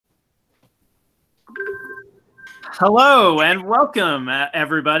Hello and welcome,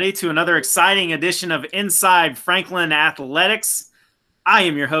 everybody, to another exciting edition of Inside Franklin Athletics. I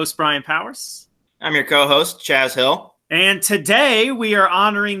am your host, Brian Powers. I'm your co-host, Chaz Hill. And today we are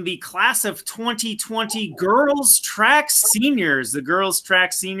honoring the class of 2020 girls track seniors. The girls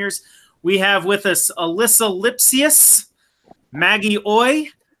track seniors. We have with us Alyssa Lipsius, Maggie Oy,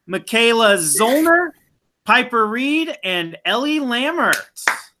 Michaela Zollner, Piper Reed, and Ellie Lammert.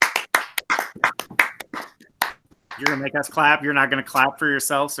 You're going to make us clap. Going to clap for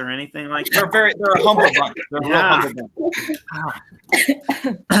yourselves or anything like that. They're a humble bunch. They're a humble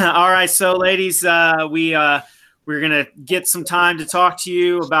bunch. All right. So ladies, we're going to get some time to talk to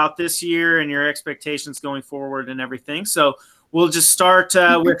you about this year and your expectations going forward and everything. So we'll just start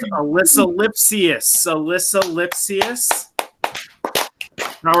with Alyssa Lipsius. Alyssa Lipsius.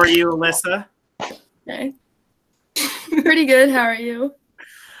 How are you, Alyssa? Okay. Pretty good. How are you?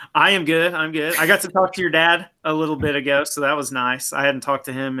 I am good. I'm good. I got to talk to your dad a little bit ago, so that was nice. I hadn't talked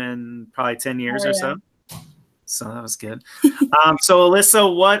to him in probably 10 years or so. So that was good. So,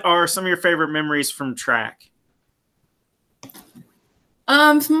 Alyssa, what are some of your favorite memories from track?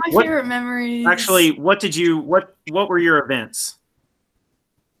 Some of my favorite memories. Actually, what were your events?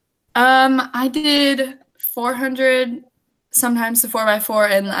 I did 400, sometimes the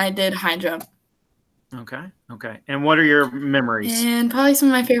 4x4, and I did high jump. Okay. And what are your memories? And probably some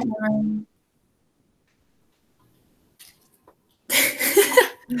of my favorite memories.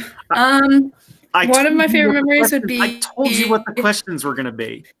 One of my favorite memories would be. I told you what the questions were going to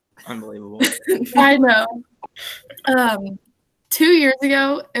be. Unbelievable. I know. 2 years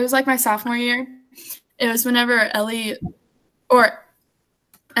ago, it was like my sophomore year. It was whenever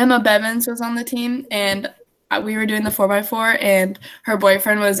Emma Bevins was on the team, and we were doing the 4x4, and her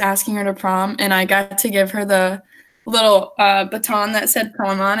boyfriend was asking her to prom, and I got to give her the little baton that said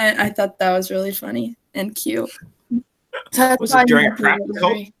prom on it. I thought that was really funny and cute. So was it during a track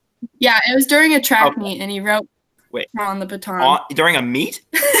meet? Yeah, it was during a track meet, and he wrote on the baton. During a meet?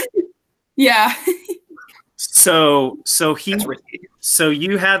 Yeah. So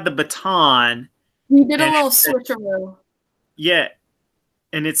you had the baton. We did a little switcheroo. Yeah,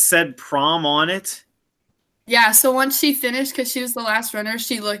 and it said prom on it. Yeah, so once she finished, because she was the last runner,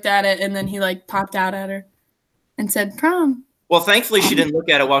 she looked at it, and then he, popped out at her and said, prom. Well, thankfully, she didn't look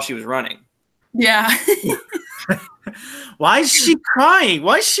at it while she was running. Yeah. Why is she crying?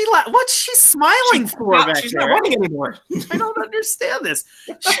 Why is she what's she smiling for? She's not running anymore. I don't understand this.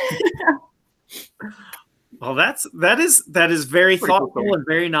 Well, that is very thoughtful and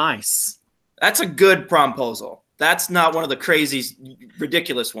very nice. That's a good promposal. That's not one of the crazy,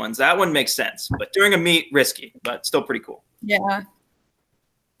 ridiculous ones. That one makes sense. But during a meet, risky, but still pretty cool. Yeah.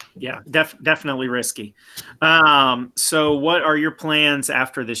 Yeah, definitely risky. So what are your plans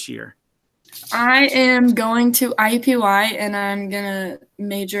after this year? I am going to IUPUI, and I'm going to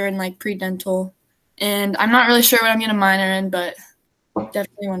major in, pre-dental. And I'm not really sure what I'm going to minor in, but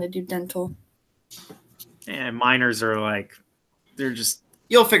definitely want to do dental. And minors are they're just...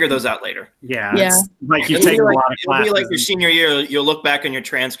 You'll figure those out later. Yeah. You've taken a lot of classes. It'll be like your senior year. You'll look back on your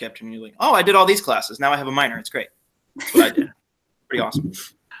transcript and you're like, oh, I did all these classes. Now I have a minor. It's great. That's what I did. Pretty awesome.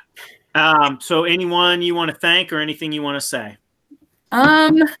 So anyone you want to thank or anything you want to say?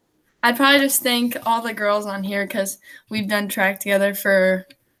 I'd probably just thank all the girls on here because we've done track together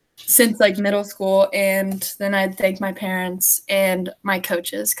since middle school. And then I'd thank my parents and my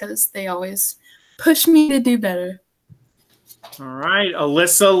coaches because they always push me to do better. All right,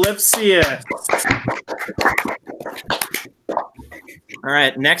 Alyssa Lipsius. All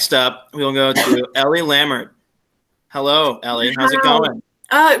right, next up, we'll go to Ellie Lammert. Hello, Ellie. How's it going?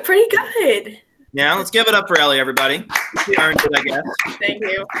 Pretty good. Yeah, let's give it up for Ellie, everybody. She earned it, I guess. Thank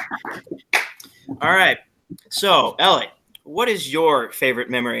you. All right. So, Ellie, what is your favorite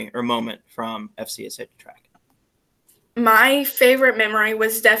memory or moment from FCS Track? My favorite memory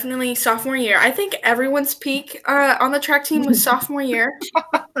was definitely sophomore year. I think everyone's peak on the track team was sophomore year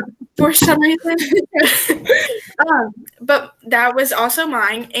for some reason. But that was also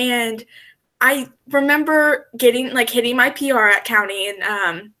mine. And I remember hitting my PR at County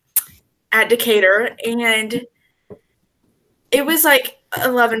and at Decatur. And it was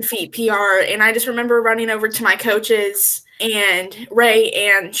 11 feet PR. And I just remember running over to my coaches and Ray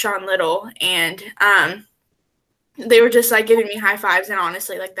and Sean Little. And they were just giving me high fives and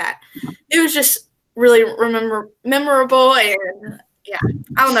honestly that. It was just really memorable, and yeah,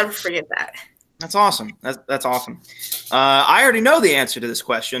 I'll never forget that. That's awesome. That's awesome. I already know the answer to this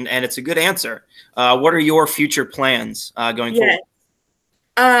question, and it's a good answer. What are your future plans going forward?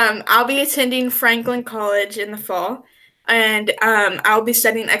 I'll be attending Franklin College in the fall, and I'll be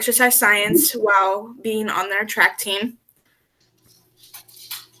studying exercise science while being on their track team.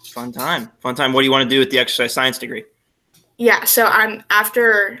 Fun time. What do you want to do with the exercise science degree? Yeah, so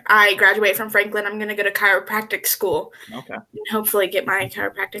after I graduate from Franklin, I'm going to go to chiropractic school. Okay. And hopefully get my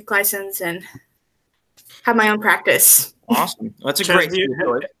chiropractic license and have my own practice. Awesome. Well, that's a Chaz,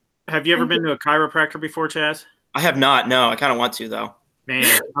 great. Have you ever been to a chiropractor before, Chaz? I have not. No, I kind of want to though.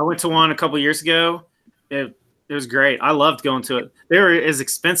 Man, I went to one a couple years ago. It was great. I loved going to it. They were as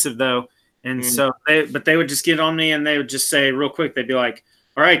expensive though, and so they would just get on me and they would just say real quick. They'd be like,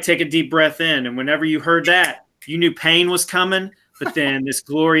 "All right, take a deep breath in," and whenever you heard that, you knew pain was coming. But then this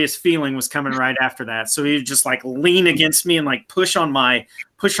glorious feeling was coming right after that. So he would just like lean against me and like push on my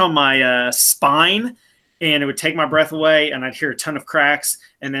spine, and it would take my breath away, and I'd hear a ton of cracks,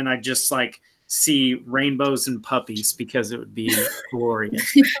 and then I'd just like see rainbows and puppies because it would be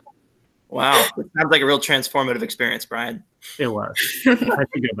glorious. Wow. It sounds like a real transformative experience, Brian. It was. I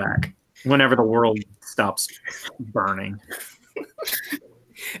have to go back whenever the world stops burning.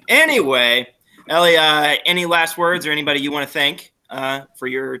 Anyway, Ellie, any last words or anybody you want to thank for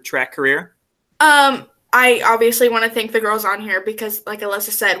your track career? I obviously want to thank the girls on here because, like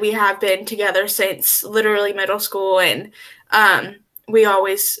Alyssa said, we have been together since literally middle school, and we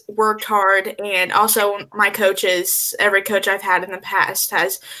always worked hard. And also my coaches, every coach I've had in the past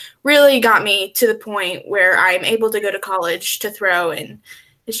has really got me to the point where I'm able to go to college to throw, and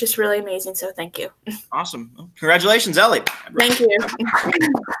it's just really amazing. So thank you. Awesome. Well, congratulations, Ellie. Thank you.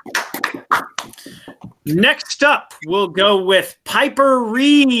 Next up, we'll go with Piper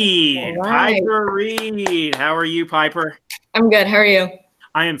Reed. All right. Piper Reed. How are you, Piper? I'm good. How are you?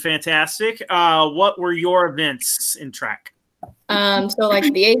 I am fantastic. What were your events in track? So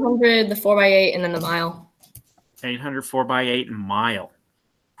like the 800, the 4x8, and then the mile. 800, 4x8, and mile.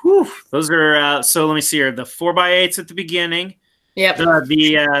 Whew. Those are, so let me see here. The 4x8s at the beginning. Yep.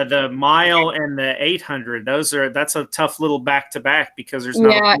 The mile and the 800. That's a tough little back-to-back because there's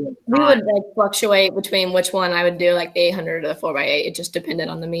not. Yeah, we would like fluctuate between which one I would do, like the 800 or the 4x8. It just depended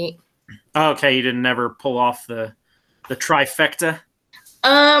on the meet. Okay, you didn't ever pull off the trifecta?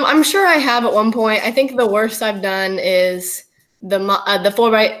 I'm sure I have at one point. I think the worst I've done is the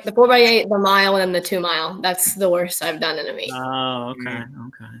 4x8, the mile, and then the 2 mile. That's the worst I've done in a meet. Oh, okay.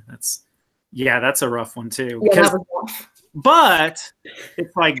 Okay. That's a rough one too. Yeah, that was rough. But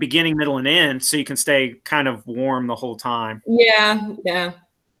it's like beginning, middle, and end, so you can stay kind of warm the whole time. Yeah. Oh,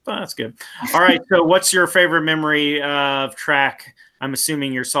 that's good. All right. So what's your favorite memory of track? I'm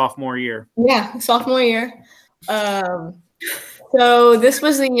assuming your sophomore year. Yeah, sophomore year. So this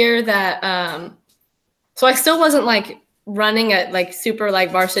was the year that so I still wasn't like running at like super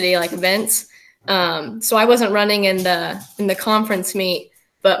like varsity like events. So I wasn't running in the conference meet,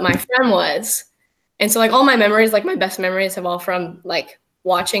 but my friend was. And so like all my memories, like my best memories have all from like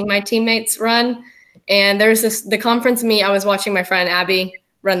watching my teammates run. And there's the conference meet, I was watching my friend Abby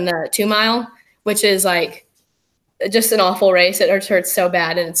run the 2 mile, which is like just an awful race. It hurts so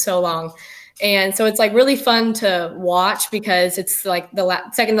bad and it's so long. And so it's like really fun to watch because it's like the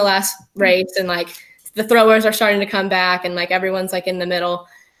second to last race, and like the throwers are starting to come back and like everyone's like in the middle.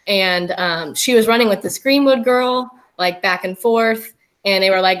 And she was running with this Greenwood girl, like back and forth. And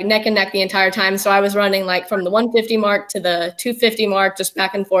they were like neck and neck the entire time. So I was running like from the 150 mark to the 250 mark, just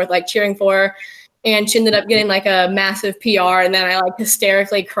back and forth, like cheering for her. And she ended up getting like a massive PR. And then I like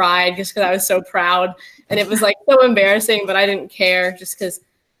hysterically cried just because I was so proud. And it was like so embarrassing, but I didn't care just because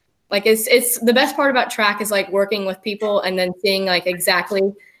like it's the best part about track is like working with people and then seeing like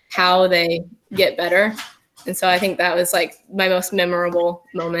exactly how they get better. And so I think that was like my most memorable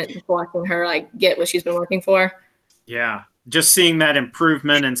moment, watching her like get what she's been working for. Yeah. Just seeing that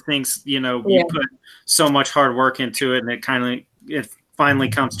improvement and things, you put so much hard work into it, and it finally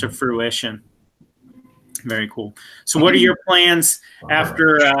comes to fruition. Very cool. So what are your plans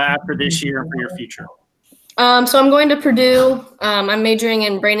after this year and for your future? So I'm going to Purdue. I'm majoring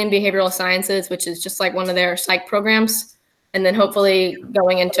in brain and behavioral sciences, which is just like one of their psych programs. And then hopefully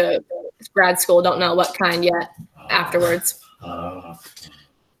going into grad school. Don't know what kind yet afterwards.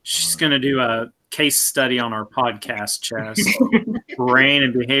 She's going to do a case study on our podcast, Chaz. Brain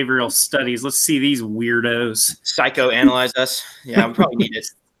and behavioral studies. Let's see these weirdos Psychoanalyze us. Yeah, we probably need it.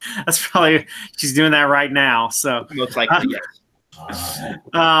 That's probably, she's doing that right now. So Most likely, yes.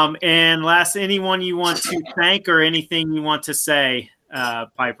 And last, anyone you want to thank or anything you want to say,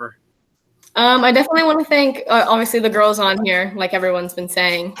 Piper? I definitely want to thank obviously the girls on here, like everyone's been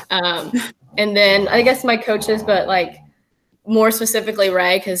saying. And then I guess my coaches, but like more specifically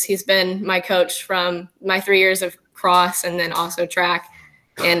Ray, because he's been my coach from my 3 years of cross and then also track.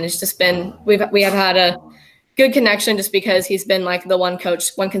 And it's just been, we have had a good connection just because he's been like the one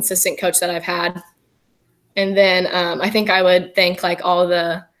consistent coach that I've had. And then I think I would thank like a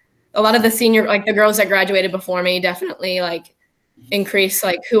lot of the senior, like the girls that graduated before me definitely like increase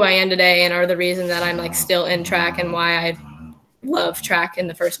like who I am today and are the reason that I'm like still in track and why I love track in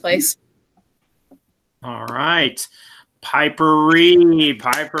the first place. All right. Piper Reed.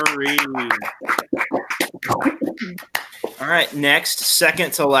 All right, next,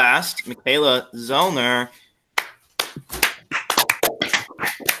 second to last, Michaela Zoellner.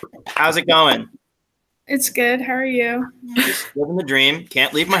 How's it going? It's good. How are you? Just living the dream.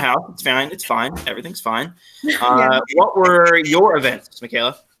 Can't leave my house. It's fine. It's fine. Everything's fine. What were your events,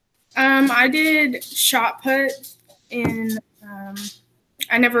 Michaela? I did shot put and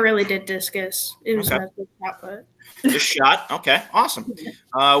I never really did discus. It was mostly shot put. Just shot. Okay, awesome.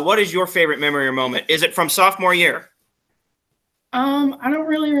 What is your favorite memory or moment? Is it from sophomore year? I don't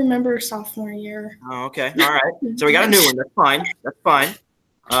really remember sophomore year. Oh, okay. All right. So we got a new one. That's fine. That's fine.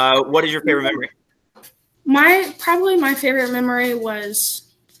 What is your favorite memory? Probably my favorite memory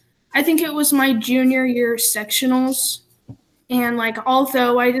was, I think it was my junior year sectionals. And like,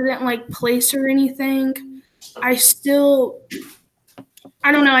 although I didn't like place or anything, I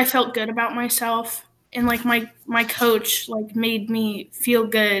don't know, I felt good about myself. And like my coach like made me feel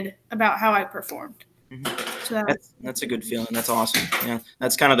good about how I performed. Mm-hmm. So that's a good feeling. That's awesome. Yeah,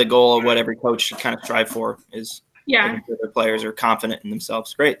 that's kind of the goal of what every coach should kind of strive for is making sure their players are confident in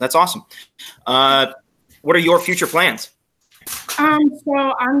themselves. Great, that's awesome. What are your future plans?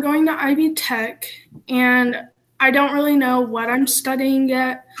 So I'm going to Ivy Tech, and I don't really know what I'm studying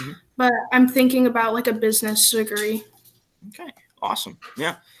yet, but I'm thinking about like a business degree. Okay, awesome.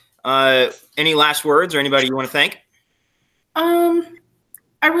 Yeah. Any last words or anybody you want to thank?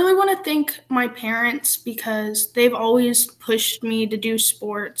 I really want to thank my parents because they've always pushed me to do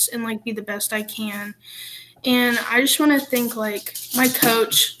sports and like be the best I can. And I just want to thank like my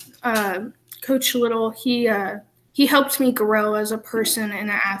coach, Coach Little. He helped me grow as a person and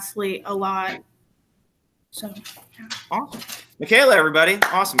an athlete a lot. So, yeah. Awesome. Michaela, everybody.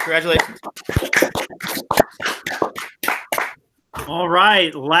 Awesome. Congratulations. All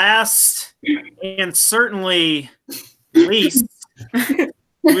right. Last and certainly least,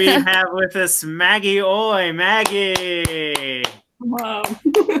 we have with us Maggie Oy. Maggie. Hello.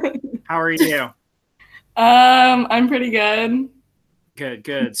 How are you? I'm pretty good.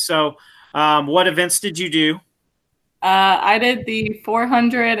 Good. So, what events did you do? I did the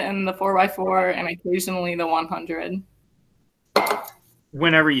 400 and the 4x4 and occasionally the 100.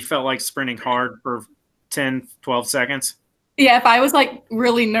 Whenever you felt like sprinting hard for 10, 12 seconds? Yeah, if I was like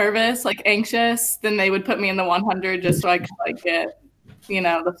really nervous, like anxious, then they would put me in the 100 just so I could like get,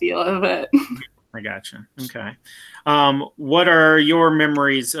 the feel of it. I gotcha. Okay. What are your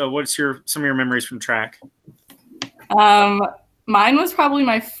memories? What's some of your memories from track? Mine was probably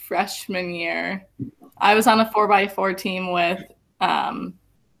my freshman year. I was on a 4x4 team with Emma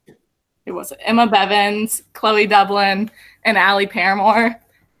Bevins, Chloe Dublin, and Allie Paramore.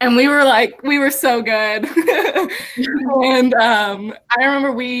 And we were so good. And I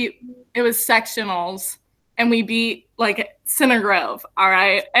remember it was sectionals and we beat like Center Grove. All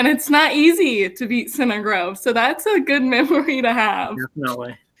right. And it's not easy to beat Center Grove. So that's a good memory to have.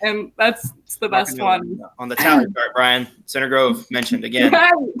 Definitely. And that's the best one. On the tally chart, Brian, Center Grove mentioned again.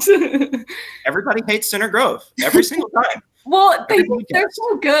 Right. Everybody hates Center Grove every single time. Well, they're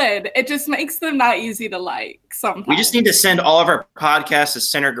so good. It just makes them not easy to like sometimes. We just need to send all of our podcasts to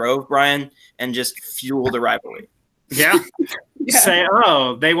Center Grove, Brian, and just fuel the rivalry. Yeah. Say,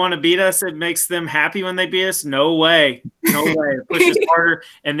 they want to beat us. It makes them happy when they beat us. No way. Push us harder.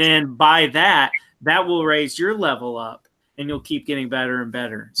 And then by that will raise your level up and you'll keep getting better and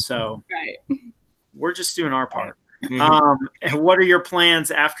better. So we're just doing our part. Mm-hmm. What are your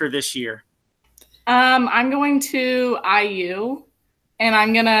plans after this year? I'm going to IU and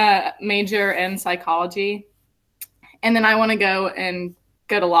I'm going to major in psychology. And then I want to go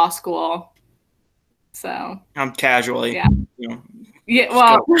to law school. So I'm casually. Yeah. Yeah.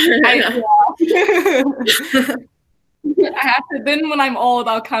 Well, I have to. Then when I'm old,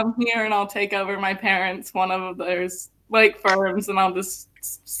 I'll come here and I'll take over my parents' one of those like firms, and I'll just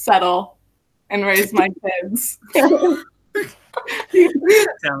settle and raise my kids. You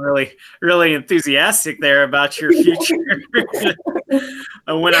sound really, really enthusiastic there about your future.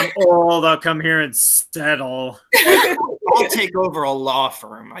 When I'm old, I'll come here and settle. I'll take over a law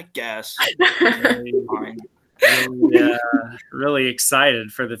firm, I guess. Really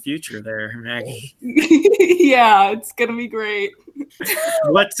excited for the future there, Maggie. Yeah, it's gonna be great.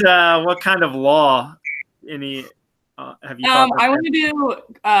 What kind of law? Have you? I want to do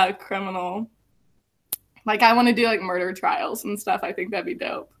criminal. Like I want to do like murder trials and stuff. I think that'd be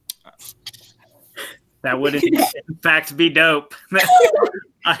dope. That would in fact be dope.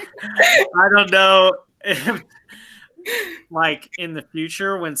 I don't know if, like in the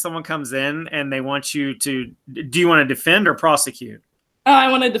future when someone comes in and they want you to, do you want to defend or prosecute? Oh,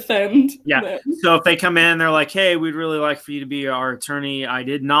 I want to defend. Yeah. So if they come in, they're like, hey, we'd really like for you to be our attorney. I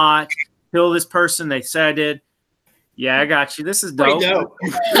did not kill this person. They said I did. Yeah, I got you. This is dope. Dope.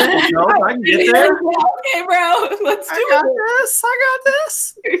 I can get there. Okay, bro. Let's do it. I got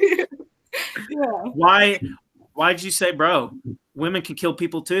this. Yeah. Why did you say bro? Women can kill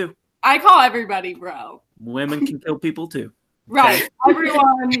people too. I call everybody bro. Women can kill people too. Right.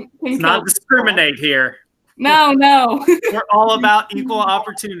 Everyone can kill not discriminate people. Here. No. We're all about equal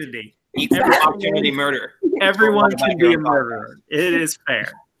opportunity. Equal opportunity murder. Everyone can be a murderer. It is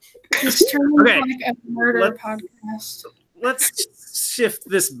fair. Okay. Like a murder podcast. Let's shift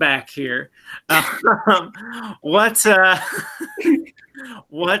this back here. Who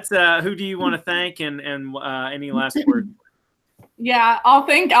do you want to thank and any last word? Yeah, I'll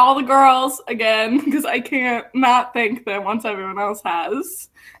thank all the girls again because I can't not thank them once everyone else has.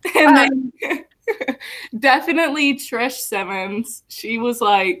 And then definitely Trish Simmons. She was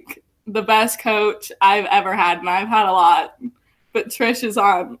like the best coach I've ever had, and I've had a lot. But Trish is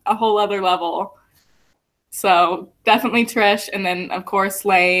on a whole other level. So definitely Trish, and then of course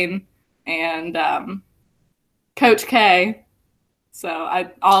Lane and Coach K. So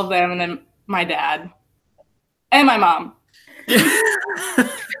all of them, and then my dad and my mom.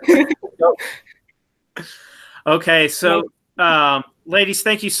 Okay, so ladies,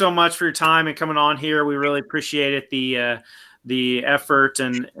 thank you so much for your time and coming on here. We really appreciate it, the effort,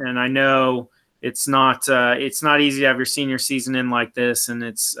 and I know it's not easy to have your senior season in like this, and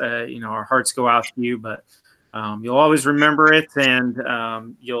it's our hearts go out to you, but you'll always remember it, and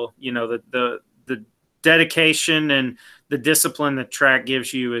the dedication and the discipline that track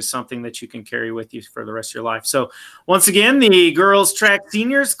gives you is something that you can carry with you for the rest of your life. So once again, the girls track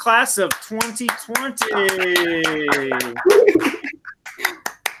seniors class of 2020.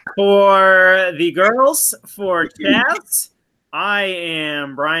 For the girls, for Chaz, I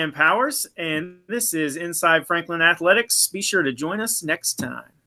am Brian Powers, and this is Inside Franklin Athletics. Be sure to join us next time.